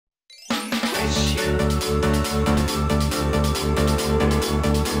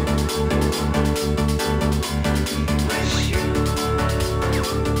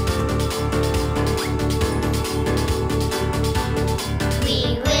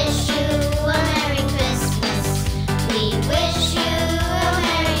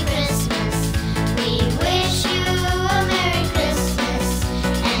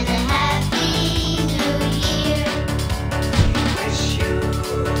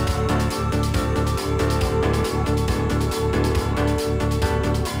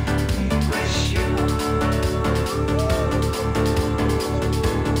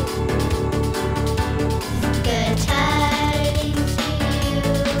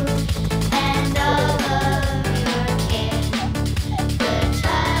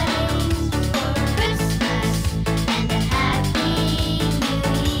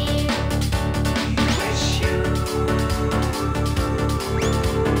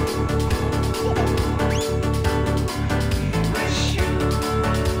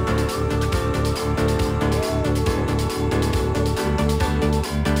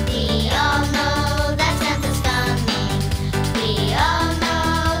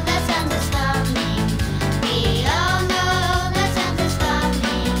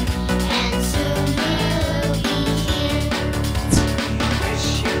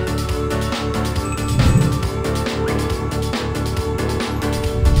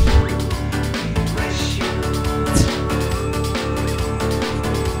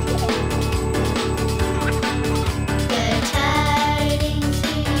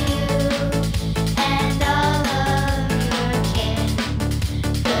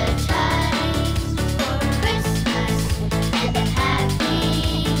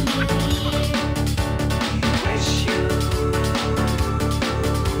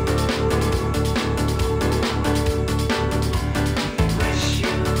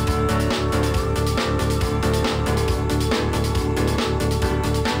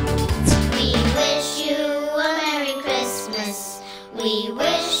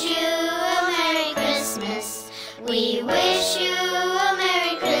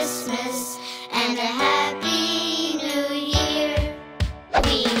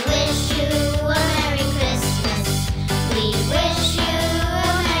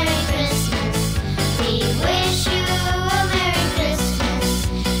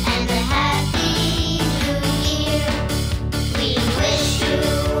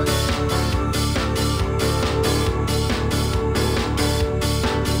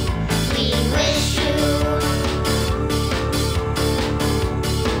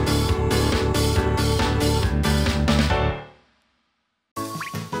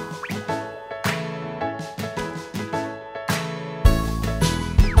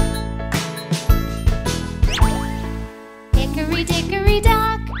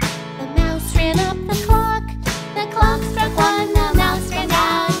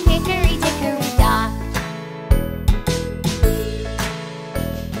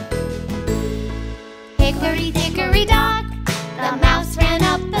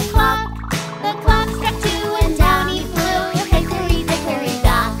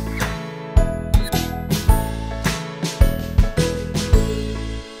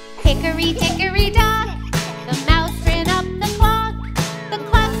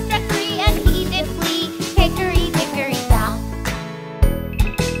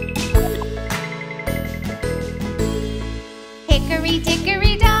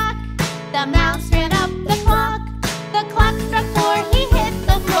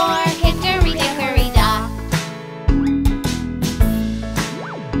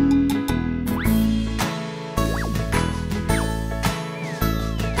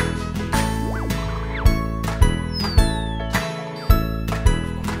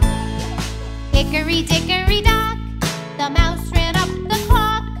Hickory dickory dock, the mouse ran up the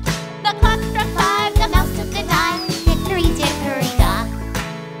clock. The clock struck 5, the mouse took the time. Hickory dickory dock.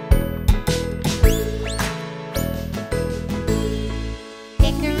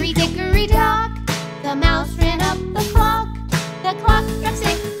 Hickory dickory dock, the mouse ran up the clock. The clock struck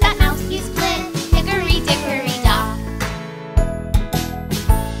 6, that mouse he split. Hickory dickory dock.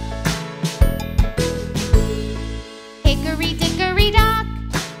 Hickory dickory dock,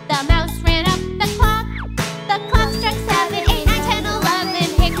 the mouse ran up the clock. The clock struck 7, 8, 9, 10, 11.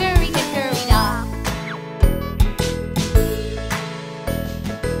 Hickory dickory dock.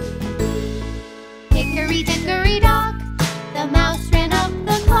 Hickory dickory dock, the mouse ran up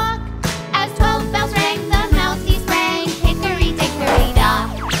the clock. As 12 bells rang, the mouse he sprang. Hickory dickory dock.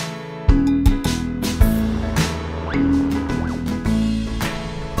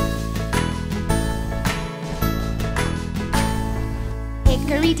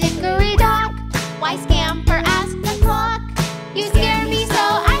 Hickory dickory dock, Why scamper? Ask the clock. You scare me so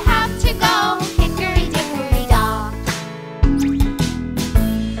I have to go. Hickory dickory dock.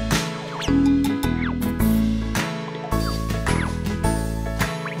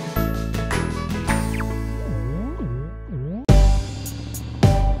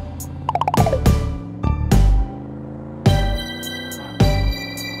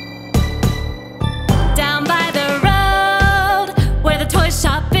 Down by the road where the toy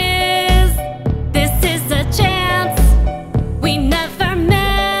shop is, this is a chance we never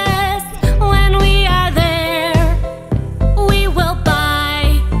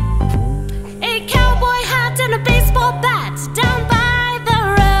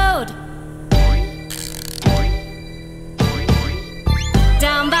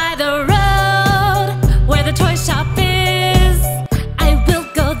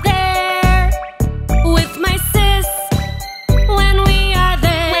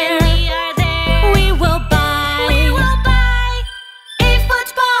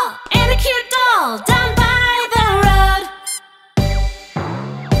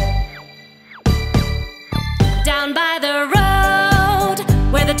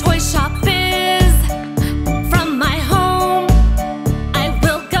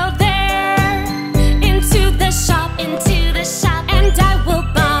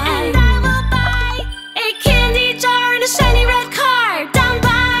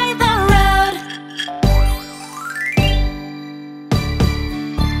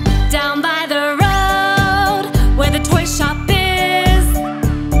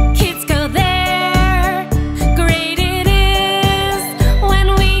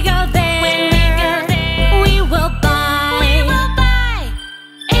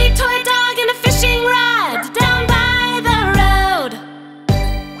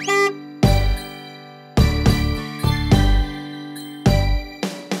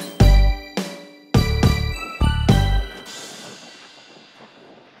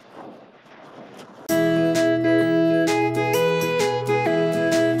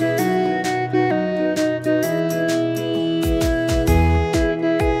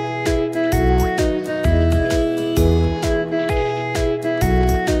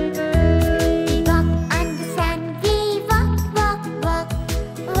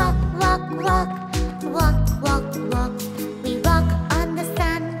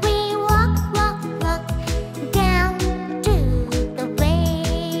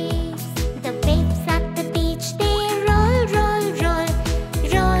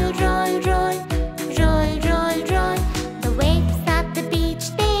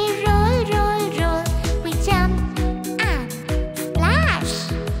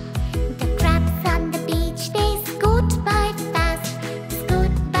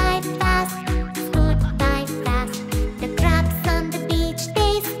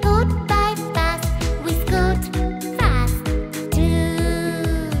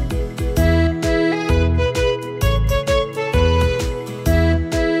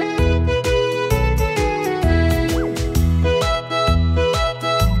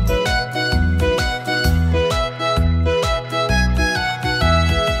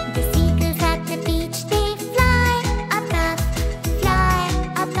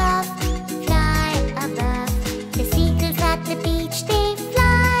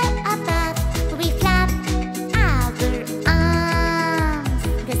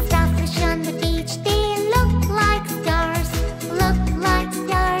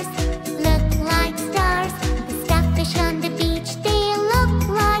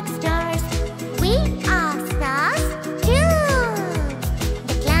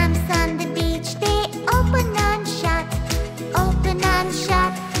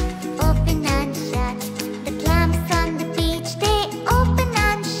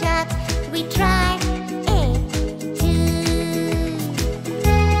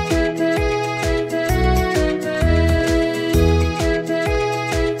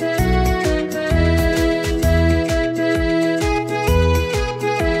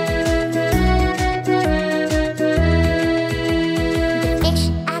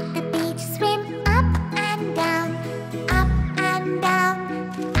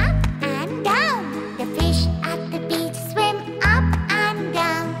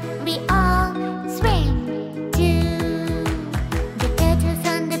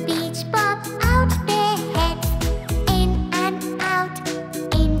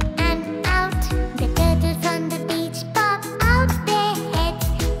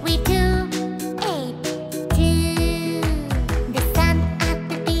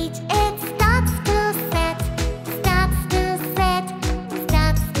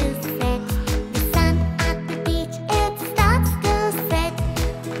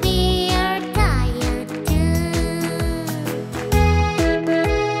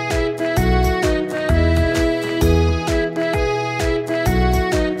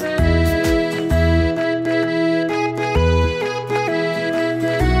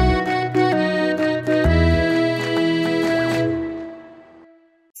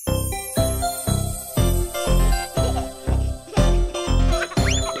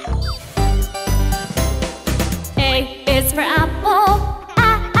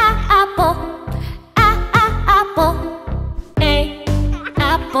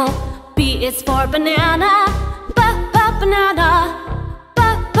is for banana. Banana.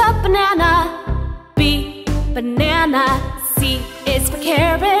 Banana. B, banana. C is for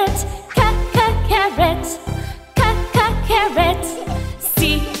carrot. Carrot. Carrot.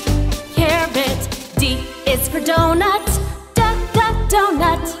 C, carrot. D is for donut.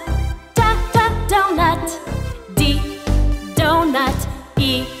 Donut. Donut. D, donut.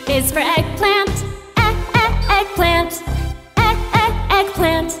 E is for eggplant. Eggplant.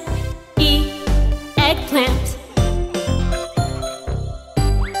 Eggplant. E, eggplant.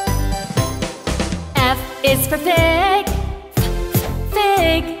 F is for fig.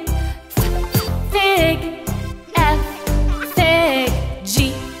 Fig. Fig. F, fig.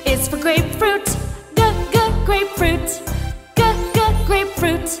 G is for grapefruit. Grapefruit.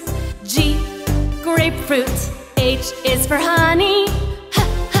 Grapefruit. G, grapefruit. H is for honey.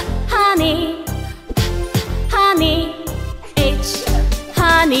 Honey. Honey. H,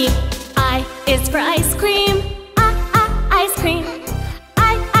 honey. I is for ice cream. Ice cream.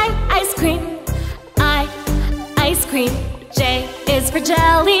 Ice cream. Ice cream. J is for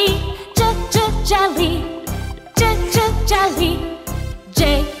jelly. Jelly. Jelly.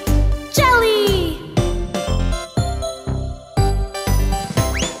 J, jelly.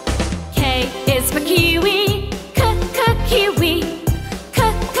 K is for kiwi. Kiwi.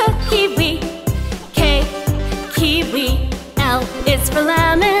 Kiwi. K, kiwi. L is for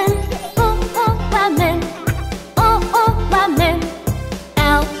lemon. Lemon. Lemon.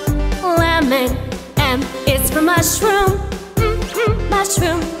 L, lemon. M is for mushroom.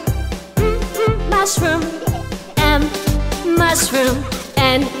 Mushroom. Mushroom. M, mushroom.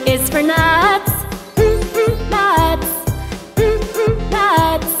 N is for nuts. Nuts.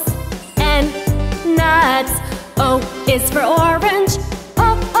 Nuts. N, nuts. O is for orange.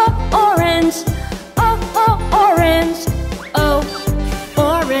 Orange. Orange. O,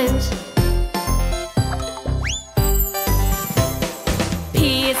 orange. P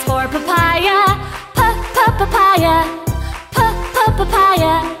is for papaya. Papaya.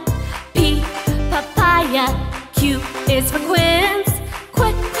 Papaya. P, papaya. Q is for quince.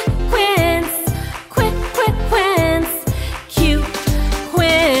 Quince. Quince. Q,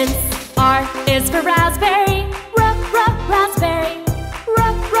 quince. R is for raspberry. Raspberry.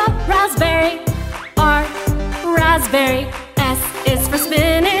 Raspberry. R, raspberry. S is for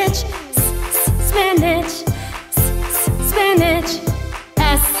spinach. Spinach. Spinach.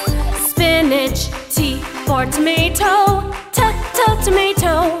 S, spinach. T for tomato.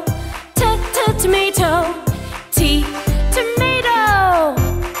 Tomato. Tomato. T, tomato.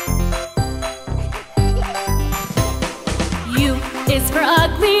 U is for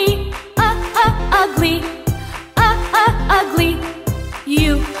ugly. Ugly. Ugly.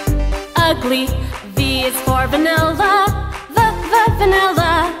 U, ugly. V is for vanilla.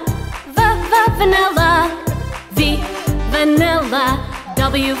 Vanilla. Vanilla. V, vanilla.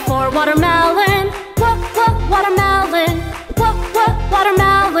 W for watermelon. Watermelon.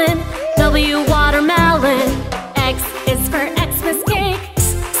 Watermelon. W, watermelon. X is for Xmas cake.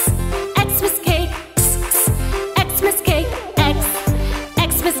 Xmas cake. Xmas cake.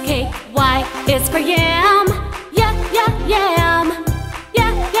 Xmas cake. Y is for yam. Yam. Yam.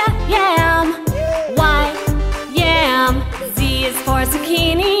 Y, yam. Z is for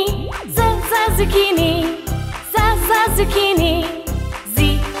zucchini. Zucchini. Zucchini. Z,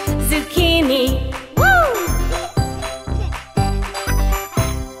 zucchini. Woo!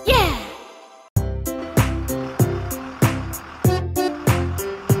 Yeah!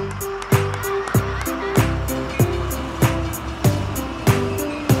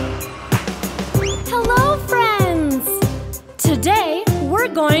 Hello, friends! Today, we're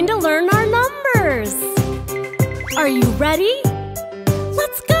going to learn our numbers. Are you ready?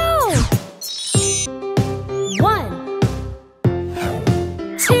 Let's go! 1,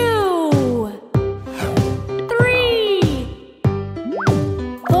 2, 3,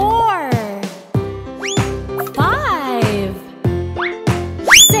 4, 5,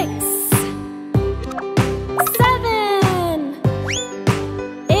 6, 7,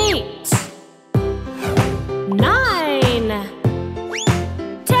 8, 9,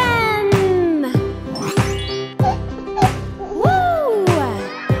 10. Woo!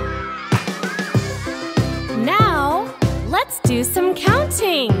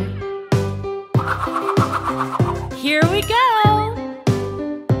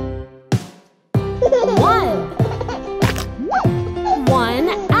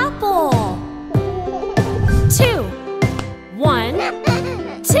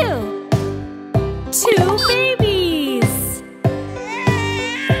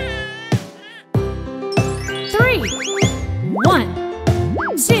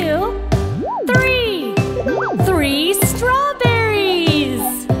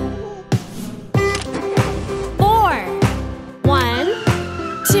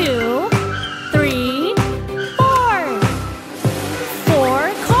 2, 3, 4.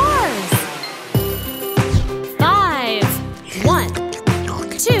 4 cars. 5. 1,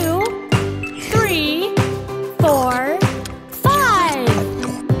 2, 3, 4, 5.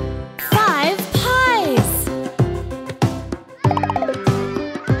 5 pies.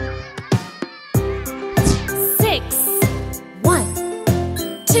 6. 1,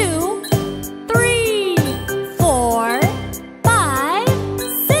 2, 3, 4, 5,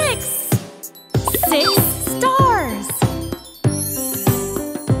 6. 6 stars.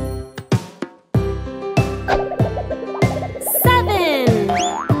 7.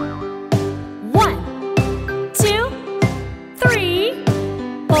 1, 2, 3,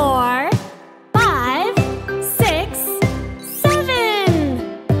 4, 5, 6, 7.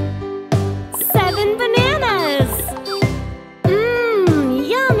 7 bananas. Mmm,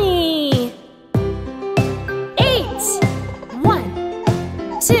 yummy. 8. 1,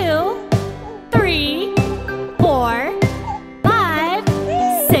 2, 3, 4, 5,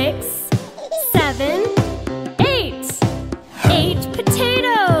 6, 7, 8. 8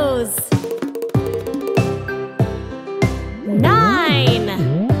 potatoes. 9.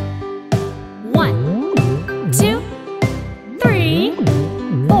 1, 2, 3,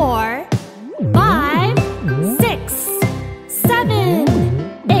 4, 5, 6, 7,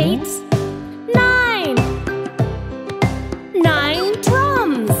 8, 9. 9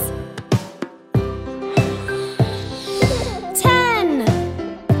 drums. 10.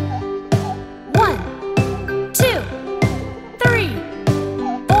 1, 2, 3,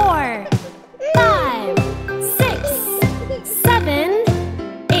 4, 5, 6, 7,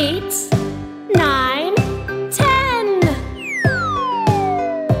 8, 9, 10.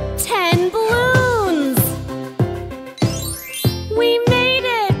 10 balloons. We made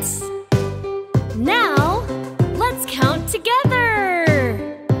it! Now, let's count together.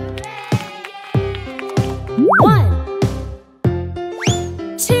 1,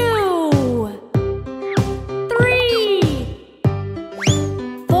 2, 3,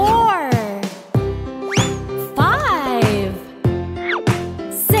 4, 5,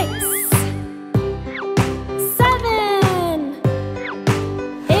 6, 7,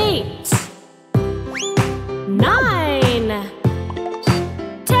 8, 9,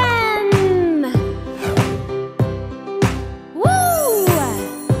 10. Woo!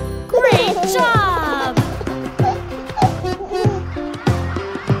 Great job!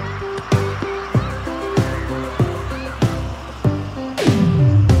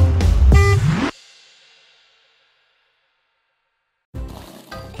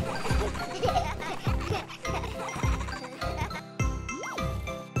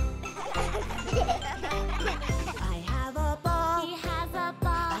 I have a ball. He has a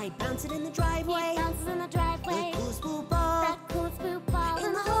ball. I bounce it in the driveway. He bounces in the driveway. The coolest blue ball The coolest blue ball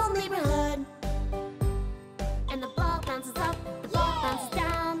in the whole neighborhood. And the ball bounces up, the ball bounces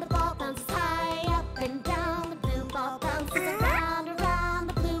down, the ball bounces high, up and down. The blue ball bounces around, around.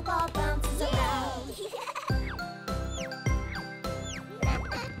 The blue ball bounces around.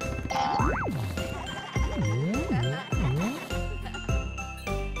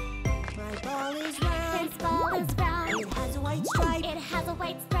 My ball is round. His ball is round. It has a white stripe. It has a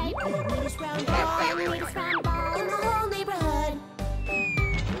white stripe. The neatest round ball The neatest round ball in the whole neighborhood.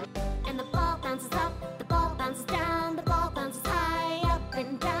 And the ball bounces up, the ball bounces down, the ball bounces high, up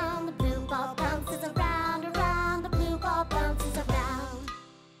and down. The blue ball bounces around, around. The blue ball bounces around.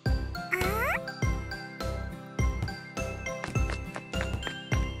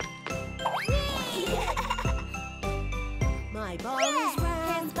 My ball is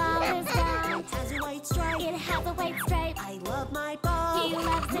round. His ball is round. It has a white stripe. It has a white stripe. I love my ball. He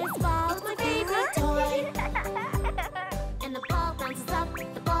loves his ball. It's my favorite toy. And the ball bounces up,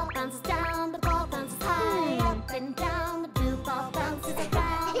 the ball bounces down, the ball bounces high, up and down. The blue ball bounces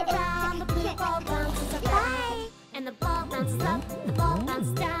around, around. The blue ball bounces around. And the ball bounces up, the ball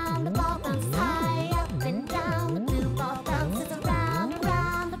bounces down, the ball bounces high, up and down. The blue ball bounces around,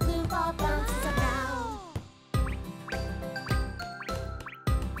 around. The blue ball bounces around.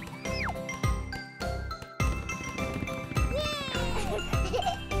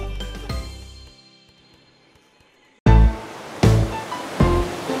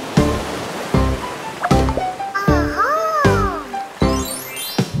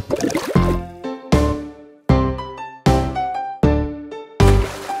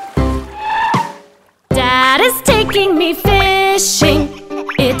 taking me fishing.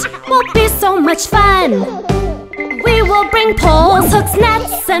 It will be so much fun. We will bring poles, hooks,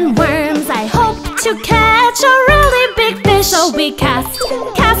 nets, and worms. I hope to catch a really big fish. So we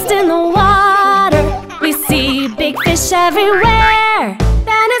cast in the water. We see big fish everywhere.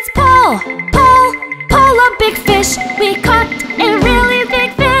 Then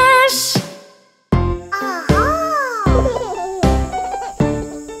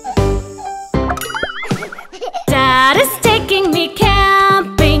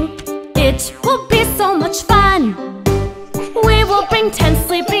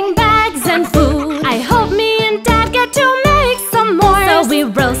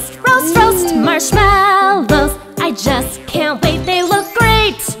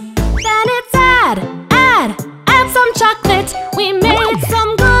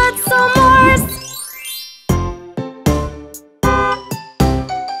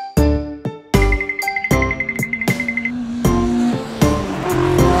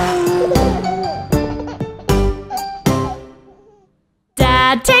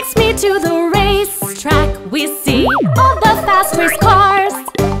to the racetrack, we see all the fast race cars.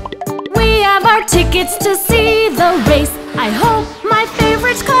 We have our tickets to see the race. I hope my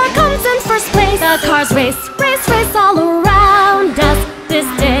favorite car comes in first place. The cars race, race, race all around us. This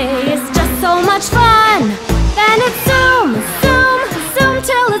day is just so much fun. Then it's zoom, zoom, zoom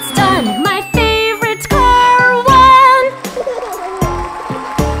till it's done. My favorite car won.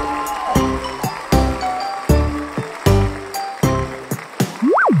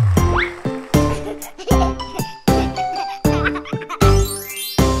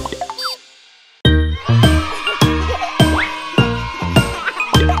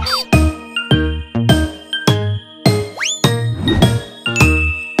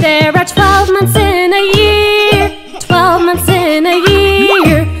 There are 12 months in a year, 12 months in a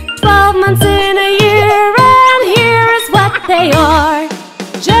year, 12 months in a year, and here is what they are.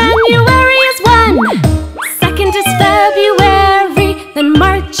 January is 1, 2nd is February, then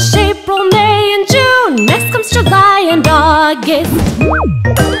March, April, May, and June. Next comes July and August.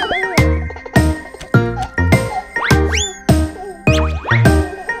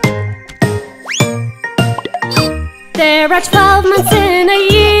 There are 12 months in a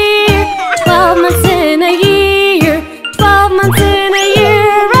year, 12 months in a year, 12 months in a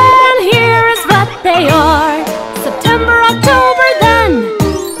year, and here is what they are. September, October, then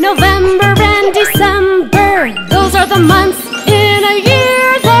November and December. Those are the months in a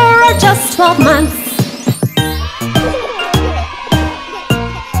year. There are just 12 months.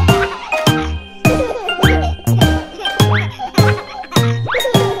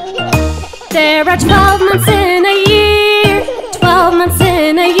 There are 12 months in a year, 12 months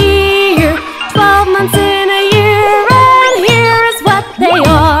in a year, 12 months in a year, and here is what they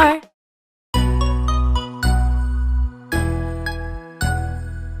are.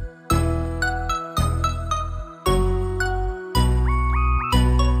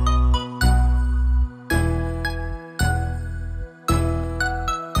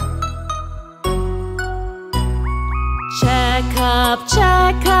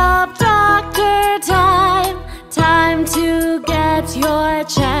 Check up, doctor time. Time to get your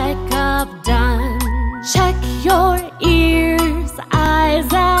checkup done. Check your ears,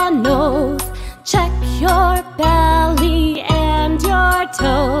 eyes and nose. Check your belly and your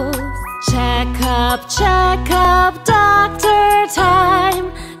toes. Check up, doctor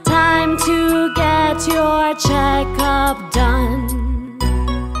time. Time to get your checkup done.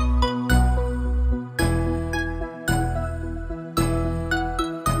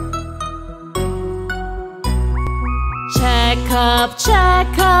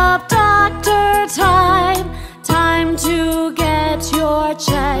 Check up, doctor time. Time to get your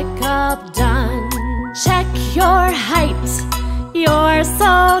checkup done. Check your height, you're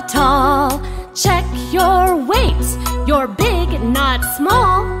so tall. Check your weight, you're big, not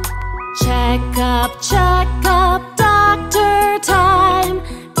small. Check up, doctor time.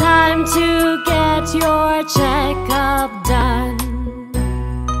 Time to get your checkup done.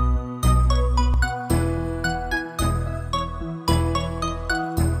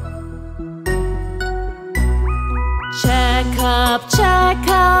 Check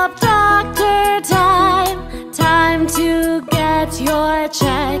up, doctor time. Time to get your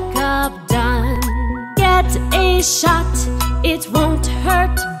checkup done. Get a shot, it won't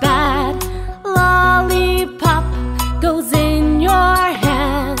hurt bad. Lollipop goes in your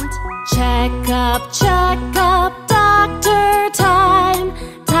hand. Check up,